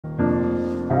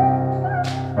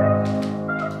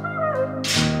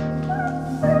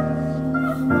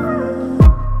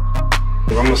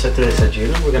vamos a hacer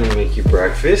desayuno. We're gonna make you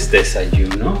breakfast.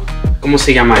 Desayuno. ¿Cómo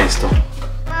se llama esto?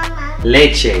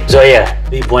 Leche. Zoya,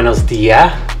 di buenos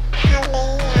días.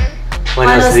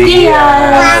 Buenos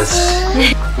días.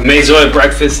 We made Zoya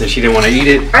breakfast and she didn't want to eat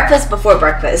it. Breakfast before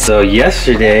breakfast. So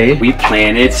yesterday we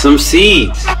planted some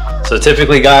seeds. So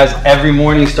typically guys, every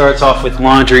morning starts off with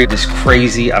laundry. It's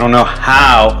crazy. I don't know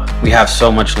how we have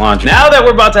so much laundry. Now that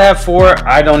we're about to have 4,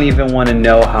 I don't even want to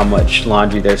know how much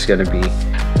laundry there's gonna be.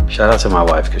 Shout out to my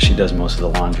wife because she does most of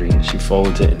the laundry and she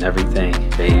folds it and everything.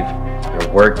 Babe,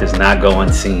 your work does not go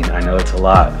unseen. I know it's a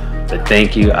lot, but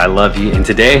thank you, I love you. And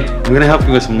today, I'm gonna help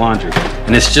you with some laundry.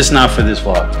 And it's just not for this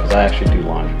vlog because I actually do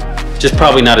laundry. Just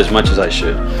probably not as much as I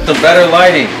should. Some better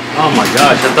lighting. Oh my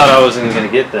gosh, I thought I wasn't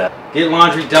gonna get that. Get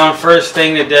laundry done first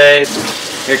thing today.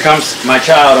 Here comes my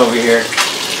child over here.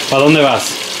 ¿Para dónde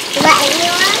vas?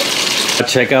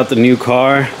 Check out the new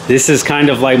car. This is kind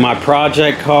of like my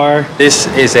project car. This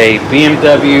is a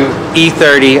BMW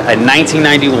E30, a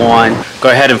 1991. Go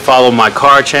ahead and follow my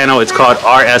car channel. It's called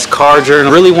RS Car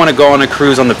Journal. I really want to go on a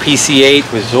cruise on the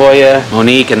PC8 with Zoya,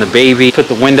 Monique, and the baby. Put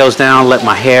the windows down, let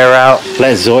my hair out,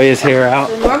 let Zoya's hair out.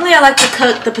 So normally I like to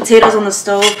cook the potatoes on the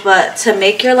stove, but to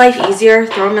make your life easier,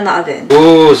 throw them in the oven.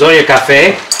 Ooh, Zoya,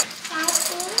 café.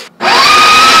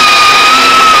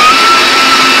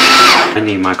 I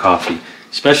need my coffee,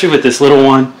 especially with this little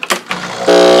one.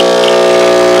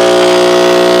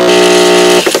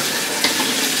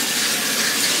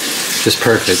 Just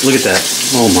perfect. Look at that.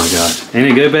 Oh my god.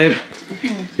 Ain't it good, babe?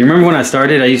 You remember when I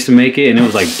started, I used to make it and it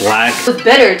was like black. It was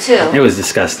bitter too. It was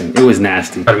disgusting. It was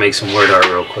nasty. Gotta make some word art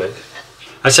real quick.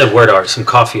 I said word art, some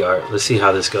coffee art. Let's see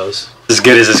how this goes. As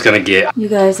good as it's gonna get. You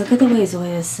guys, look at the way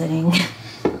Zoya is sitting.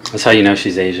 That's how you know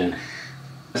she's Asian.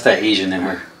 That's that Asian in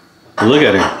her. Look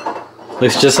at her.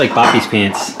 Looks just like Papi's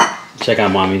pants. Check out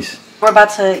Mommy's. We're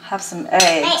about to have some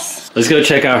eggs. Let's go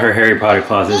check out her Harry Potter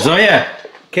closet. Zoya,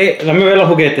 okay, dame ver los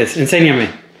juguetes.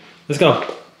 Enséñame. Let's go.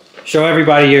 Show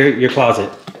everybody your closet.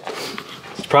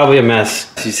 It's probably a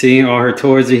mess. You see all her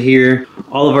toys are here.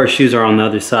 All of our shoes are on the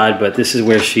other side, but this is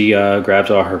where she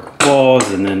grabs all her balls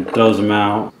and then throws them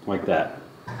out like that.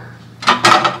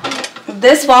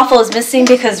 This waffle is missing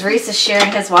because Reese is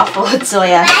sharing his waffle with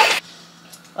Zoya.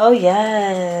 Oh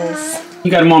yes. You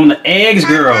got them on the eggs,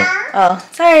 girl. Oh,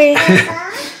 sorry.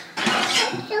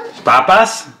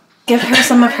 Papas? Give her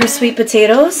some of her sweet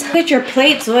potatoes. Look at your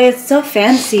plate, Zoya. It's so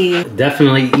fancy.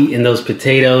 Definitely eating those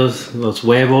potatoes, those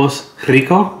huevos.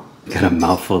 Rico? Got a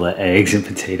mouthful of eggs and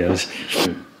potatoes.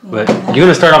 But you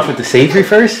want to start off with the savory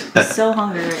first? I'm so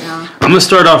hungry right now. I'm going to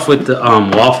start off with the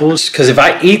waffles. Because if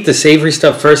I eat the savory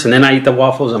stuff first and then I eat the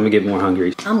waffles, I'm going to get more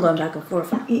hungry. I'm going back and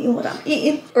forth. I'm eating what I'm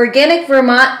eating. Organic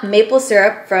Vermont maple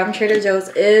syrup from Trader Joe's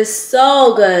is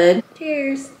so good.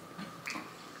 Cheers.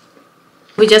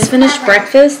 We just finished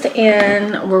breakfast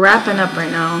and we're wrapping up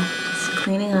right now. Just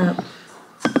cleaning up.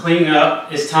 Cleaning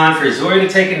up. It's time for Zoya to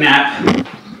take a nap.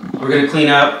 We're going to clean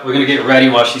up. We're going to get ready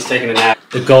while she's taking a nap.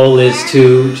 The goal is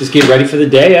to just get ready for the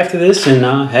day after this and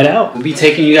head out. We'll be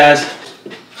taking you guys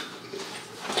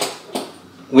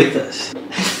with us.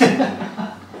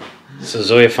 So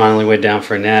Zoya finally went down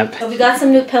for a nap. So we got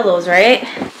some new pillows, right?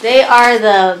 They are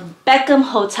the Beckham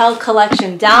Hotel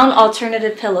Collection down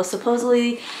alternative pillows.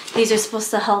 Supposedly these are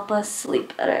supposed to help us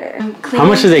sleep better. How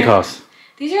much do they cost?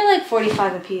 These are like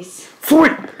 $45 a piece.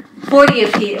 40 a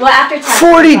piece. Well, after tax.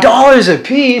 $40 a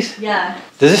piece? Yeah.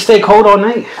 Does it stay cold all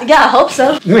night? Yeah, I hope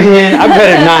so. Man, I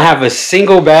better not have a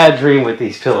single bad dream with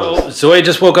these pillows. Zoya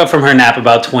just woke up from her nap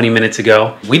about 20 minutes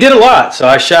ago. We did a lot. So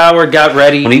I showered, got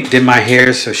ready. Monique did my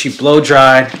hair, so she blow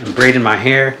dried and braided my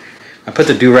hair. I put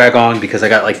the do-rag on because I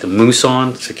got like the mousse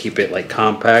on to keep it like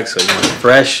compact so it's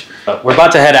fresh. We're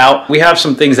about to head out. We have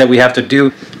some things that we have to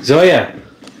do. Zoya,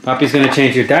 Papi's gonna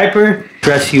change your diaper,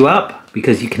 dress you up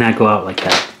because you cannot go out like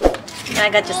that. I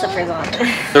got your slippers on.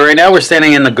 So right now we're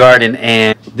standing in the garden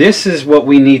and this is what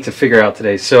we need to figure out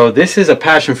today. So this is a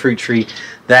passion fruit tree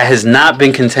that has not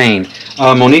been contained.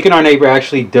 Monique and our neighbor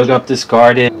actually dug up this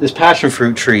garden, this passion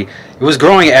fruit tree. It was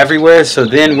growing everywhere, so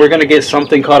then we're gonna get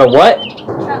something called a what?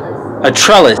 Trellis. A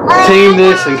trellis. Tame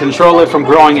this and control it from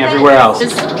growing everywhere else.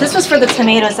 This was for the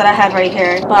tomatoes that I had right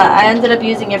here, but I ended up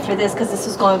using it for this because this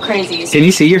was going crazy. Can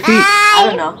you see your feet? I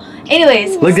don't know.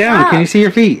 Anyways. Look down, can you see your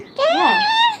feet? Yeah.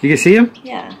 You can see them?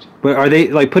 Yeah. But are they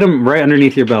like, put them right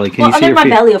underneath your belly? Can you see under your my feet?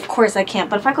 belly, of course I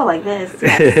can't. But if I go like this,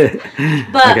 yes.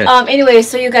 But Okay. anyway,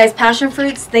 so you guys, passion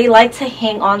fruits, they like to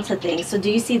hang on to things. So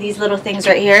do you see these little things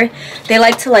right here? They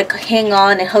like to like hang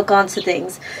on and hook on to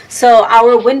things. So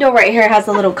our window right here has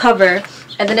a little cover,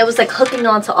 and then it was like hooking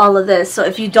on to all of this. So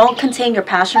if you don't contain your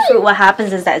passion fruit, what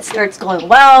happens is that it starts going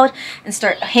wild and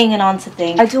start hanging on to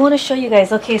things. I do want to show you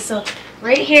guys. Okay, so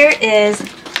right here is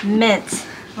mint.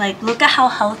 Like, look at how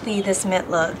healthy this mint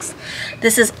looks.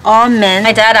 This is all mint.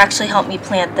 My dad actually helped me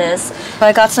plant this.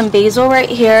 I got some basil right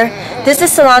here. This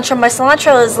is cilantro. My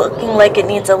cilantro is looking like it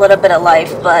needs a little bit of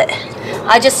life, but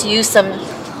I just used some,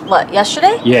 what,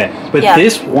 yesterday? Yeah, but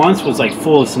this once was like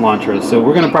full of cilantro, so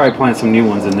we're gonna probably plant some new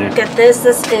ones in there. Get this.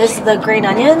 This is the green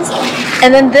onions.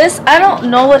 And then this, I don't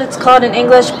know what it's called in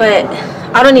English, but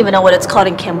I don't even know what it's called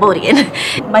in Cambodian.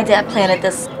 My dad planted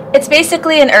this. It's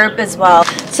basically an herb as well.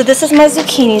 So this is my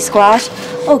zucchini squash.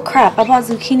 Oh crap, I bought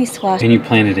zucchini squash. And you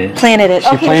planted it. Planted it.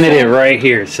 She planted it right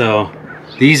here. So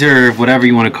these are whatever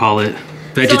you want to call it.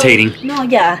 Vegetating. So, no,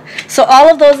 yeah. So all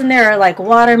of those in there are like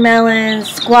watermelons,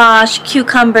 squash,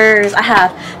 cucumbers. I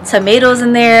have tomatoes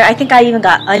in there. I think I even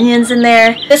got onions in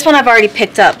there. This one I've already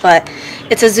picked up, but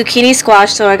it's a zucchini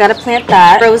squash, so I gotta plant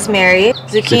that. Rosemary,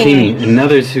 zucchini.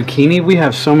 Another zucchini. We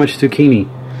have so much zucchini.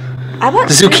 I bought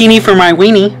zucchini for my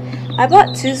weenie. I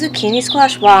bought 2 zucchini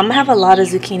squash. Wow, I'm gonna have a lot of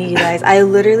zucchini, you guys. I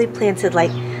literally planted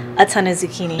like a ton of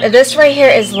zucchini. This right here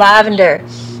is lavender.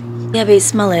 Yeah, babe,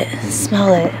 smell it.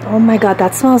 Smell it. Oh my god,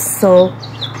 that smells so...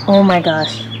 Oh my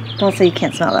gosh. Don't say you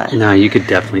can't smell that. No, you could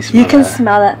definitely smell that. You can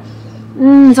smell that.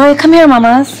 Zoe, come here,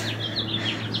 mamas.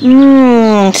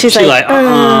 She's like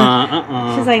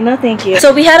She's like, no thank you.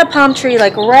 So we had a palm tree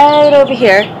like right over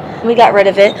here. We got rid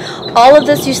of it. All of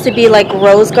this used to be like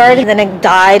rose garden, then it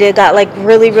died. It got like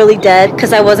really, really dead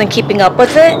because I wasn't keeping up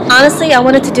with it. Honestly, I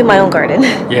wanted to do my own garden.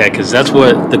 Yeah, because that's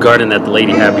what the garden that the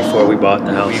lady had before we bought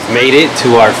the house. We've made it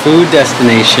to our food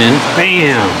destination.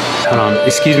 Bam!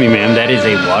 Excuse me, ma'am, that is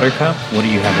a water cup? What do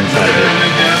you have inside of it?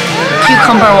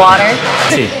 Cucumber water.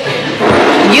 See,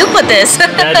 You put this.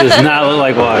 that does not look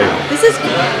like water. This is...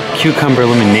 Cucumber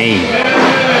lemonade.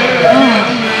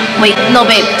 Wait, no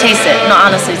babe, taste it. No,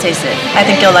 honestly, taste it. I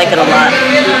think you'll like it a lot.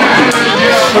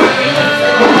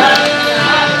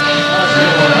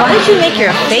 Why did you make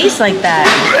your face like that?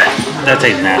 That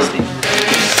tastes nasty.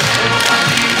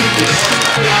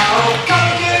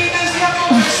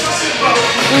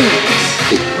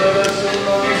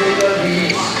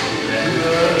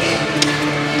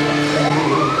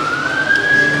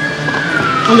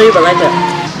 I know you would like it.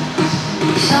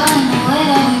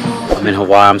 I'm in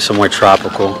Hawaii, I'm somewhere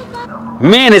tropical.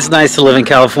 Man, it's nice to live in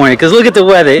California, because look at the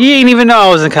weather. You didn't even know I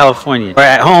was in California. Or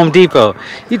at Home Depot.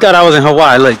 You thought I was in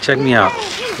Hawaii. Look, check me out.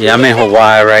 Yeah, I'm in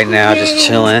Hawaii right now, just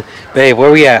chilling. Babe, where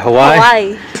we at?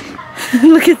 Hawaii?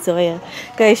 Look at Zoya.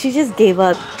 Guys, she just gave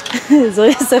up.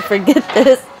 Zoya said, forget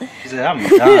this. She said, I'm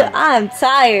done. I'm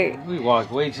tired. We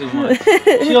walked way too much.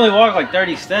 She only walked like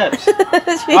 30 steps.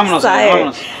 She's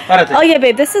tired. Oh yeah,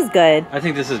 babe, this is good. I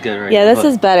think this is good right Yeah, here. this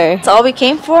is better. That's all we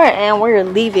came for, and we're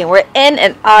leaving. We're in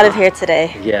and out of here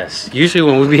today. Yes. Usually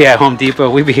when we be at Home Depot,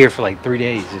 we be here for like 3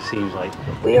 days, it seems like.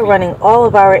 We are running all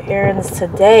of our errands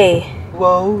today.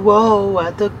 Whoa, whoa,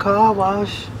 at the car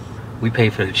wash. We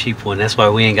paid for the cheap one. That's why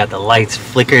we ain't got the lights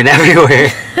flickering everywhere.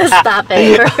 Stop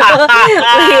it. For real?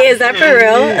 Wait, is that for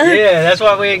real? Yeah, that's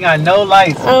why we ain't got no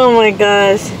lights. Oh my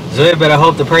gosh. Zoe better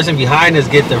hope the person behind us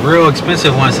get the real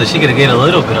expensive one so she can get a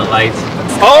little bit of lights.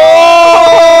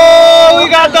 Oh,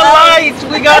 we got the lights.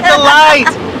 We got the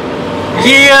lights.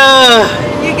 Yeah.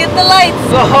 You get the lights.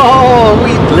 Oh,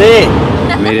 we lit.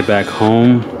 Made it back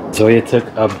home. Zoya took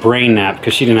a brain nap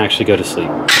because she didn't actually go to sleep.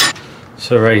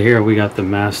 So right here we got the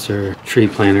master tree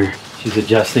planter. She's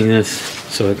adjusting this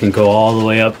so it can go all the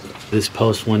way up this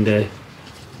post one day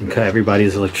and cut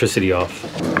everybody's electricity off.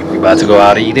 We're about to go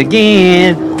out to eat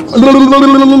again.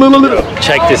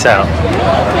 Check this out.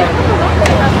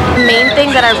 The main thing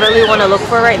that I really want to look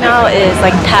for right now is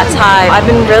like pad thai. I've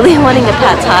been really wanting a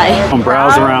pad thai. I'm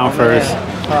browse around first.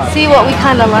 See what we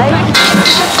kind of like.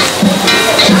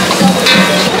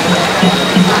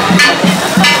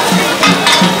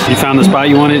 You found the spot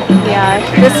you wanted? Yeah,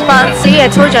 this spot, see, I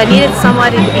told you I needed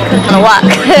somebody to be cooking on a wok.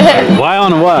 Why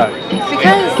on a wok?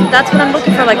 Because that's what I'm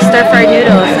looking for, like stir-fried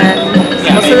noodles, and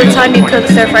most of the time you cook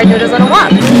stir-fried noodles on a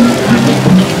wok.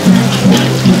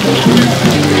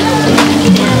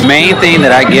 Main thing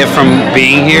that I get from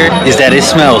being here is that it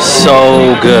smells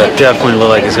so good. Definitely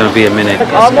look like it's gonna be a minute.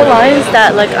 Like all the lines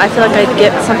that like I feel like I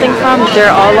get something from,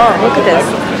 they're all long. Look at this.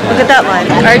 Look at that line.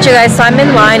 Alright you guys, so I'm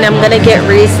in line. I'm gonna get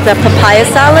Reese the papaya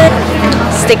salad,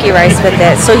 sticky rice with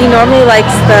it. So he normally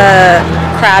likes the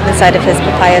crab inside of his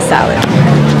papaya salad.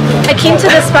 I came to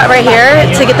this spot right here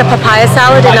to get the papaya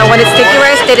salad and I wanted sticky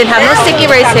rice. They didn't have no sticky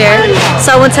rice here.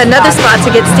 So I went to another spot to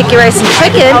get sticky rice and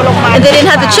chicken and they didn't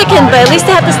have the chicken, but at least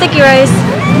they have the sticky rice.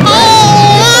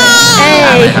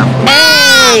 Hey,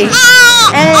 hey,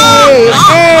 hey,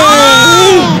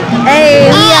 hey,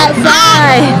 hey, we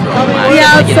outside. We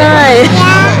outside.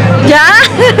 Yeah?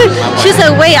 She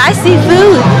said, wait, I see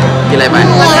food. You like mine?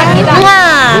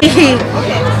 Yeah.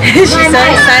 She's so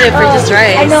excited for this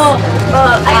rice. I know.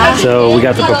 So we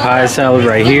got the papaya salad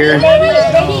right here.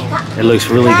 It looks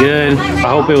really good. I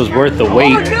hope it was worth the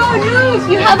wait.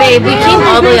 Babe, we came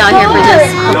all the way out here for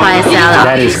this papaya salad.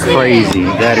 That is crazy.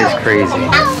 That is crazy.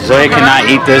 Zoe cannot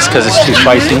eat this because it's too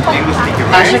spicy.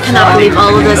 Gosh, I cannot believe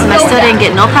all of this, and I still didn't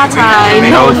get no pad thai,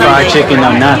 No fried chicken,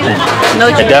 no nothing. No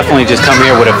I definitely just come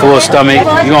here with a full stomach.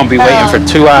 You're gonna be waiting for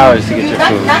 2 hours to get your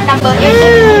food.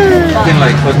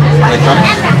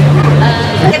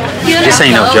 This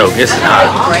ain't no joke. This is hot.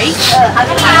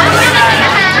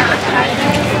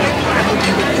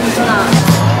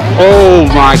 Oh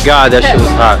my God, that shit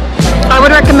was hot. I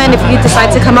would recommend if you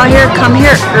decide to come out here, come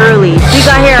here early. We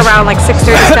got here around like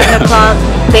 6:30, 7 o'clock.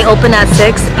 They open at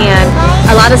 6 and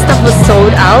a lot of stuff was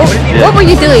sold out. Yeah. What were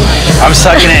you doing? I'm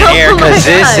sucking in air because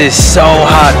this is so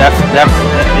hot.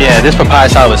 Yeah, this papaya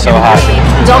salad was so hot.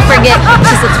 Don't forget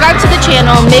to subscribe to the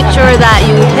channel. Make sure that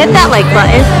you hit that like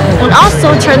button and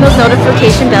also turn those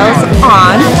notification bells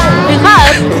on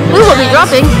because we will be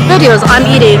dropping videos on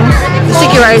eating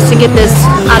sticky rice to get this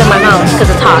out of my mouth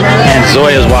because it's hot. And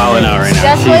Zoya's wilding out right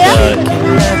now.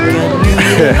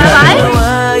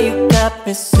 Bye-bye. You got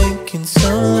me sinking so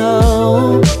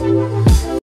low.